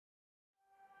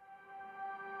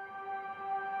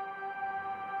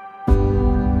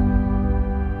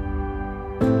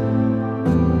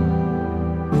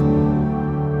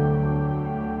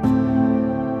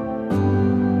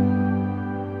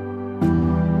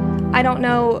I don't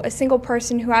know a single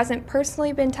person who hasn't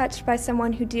personally been touched by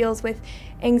someone who deals with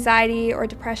anxiety or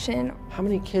depression. How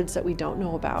many kids that we don't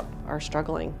know about are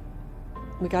struggling?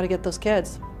 We got to get those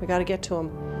kids. We got to get to them.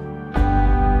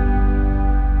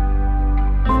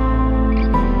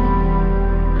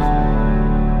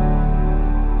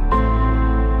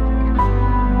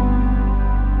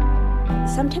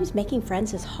 Sometimes making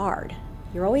friends is hard.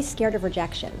 You're always scared of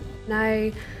rejection.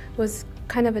 I was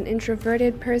kind of an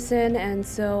introverted person, and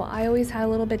so I always had a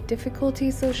little bit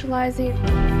difficulty socializing.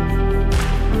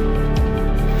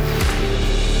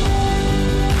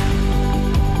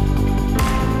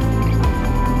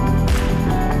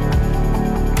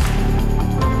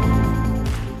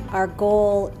 Our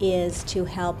goal is to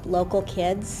help local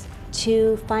kids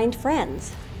to find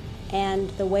friends. And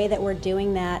the way that we're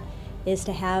doing that is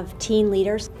to have teen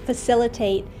leaders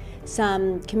facilitate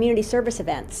some community service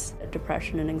events.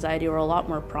 Depression and anxiety were a lot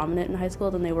more prominent in high school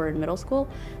than they were in middle school,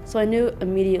 so I knew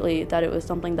immediately that it was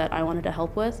something that I wanted to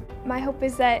help with. My hope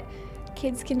is that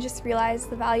kids can just realize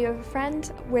the value of a friend,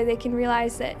 where they can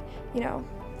realize that,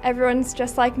 everyone's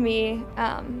just like me,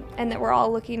 and that we're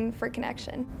all looking for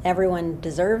connection. Everyone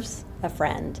deserves a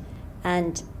friend,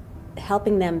 and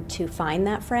helping them to find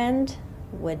that friend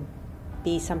would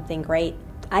be something great.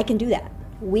 I can do that.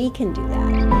 We can do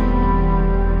that.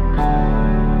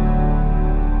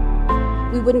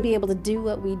 We wouldn't be able to do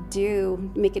what we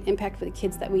do, make an impact for the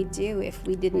kids that we do, if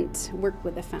we didn't work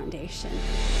with the foundation.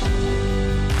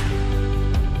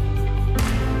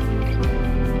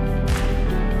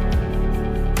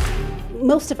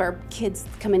 Most of our kids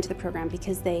come into the program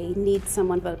because they need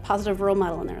someone, a positive role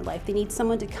model in their life. They need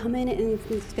someone to come in and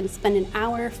is going to spend an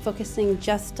hour focusing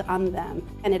just on them.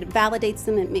 And it validates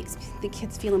them, it makes the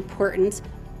kids feel important.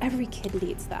 Every kid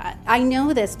needs that. I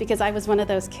know this because I was one of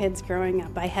those kids growing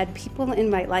up. I had people in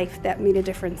my life that made a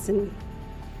difference, and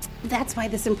that's why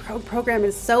this program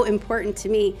is so important to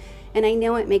me. And I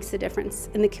know it makes a difference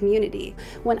in the community.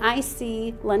 When I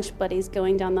see lunch buddies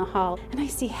going down the hall and I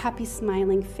see happy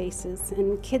smiling faces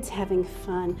and kids having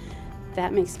fun,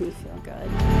 that makes me feel good.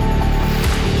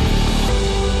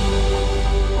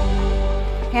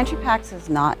 Pantry Packs is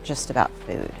not just about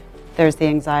food. There's the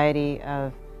anxiety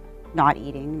of not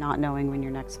eating, not knowing when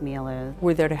your next meal is.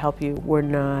 We're there to help you. We're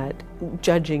not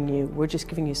judging you. We're just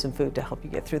giving you some food to help you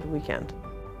get through the weekend.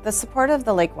 The support of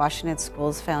the Lake Washington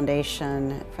Schools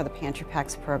Foundation for the Pantry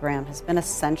Packs program has been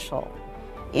essential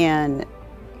in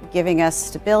giving us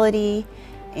stability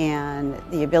and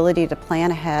the ability to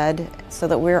plan ahead so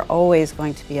that we're always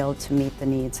going to be able to meet the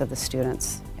needs of the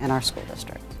students in our school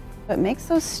district. It makes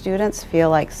those students feel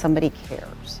like somebody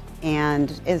cares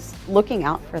and is looking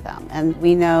out for them. And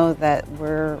we know that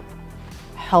we're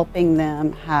helping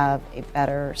them have a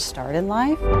better start in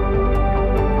life.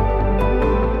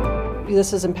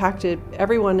 This has impacted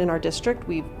everyone in our district.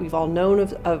 We've all known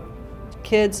of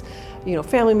kids,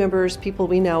 family members, people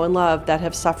we know and love that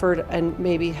have suffered and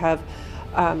maybe have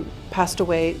passed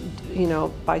away,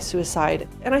 by suicide.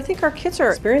 And I think our kids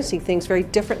are experiencing things very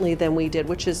differently than we did,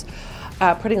 which is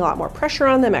putting a lot more pressure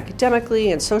on them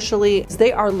academically and socially.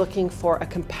 They are looking for a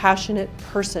compassionate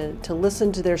person to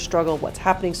listen to their struggle, what's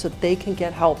happening, so they can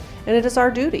get help. And it is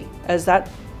our duty as that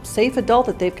safe adult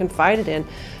that they've confided in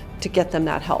to get them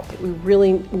that help. We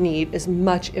really need as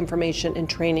much information and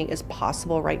training as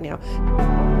possible right now.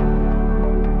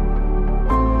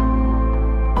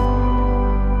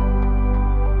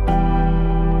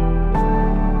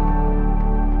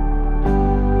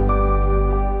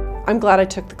 I'm glad I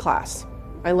took the class.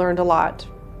 I learned a lot.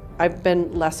 I've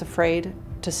been less afraid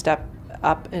to step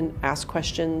up and ask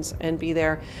questions and be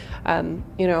there.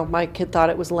 My kid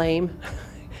thought it was lame.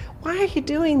 Why are you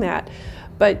doing that?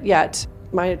 But yet,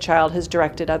 my child has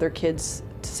directed other kids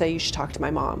to say, you should talk to my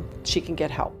mom. She can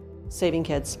get help. Saving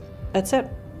kids. That's it.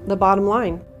 The bottom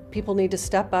line. People need to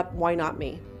step up. Why not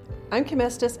me? I'm Kim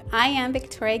Estes. I am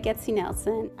Victoria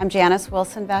Getzy-Nelson. I'm Janice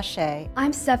Wilson-Vacher.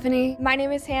 I'm Stephanie. My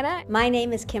name is Hannah. My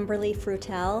name is Kimberly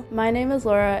Frutel. My name is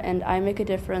Laura, and I make a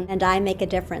difference. And I make a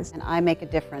difference. And I make a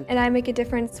difference. And I make a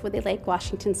difference With the Lake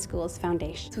Washington Schools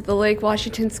Foundation. With the Lake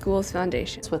Washington Schools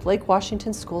Foundation. It's with Lake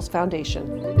Washington Schools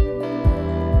Foundation.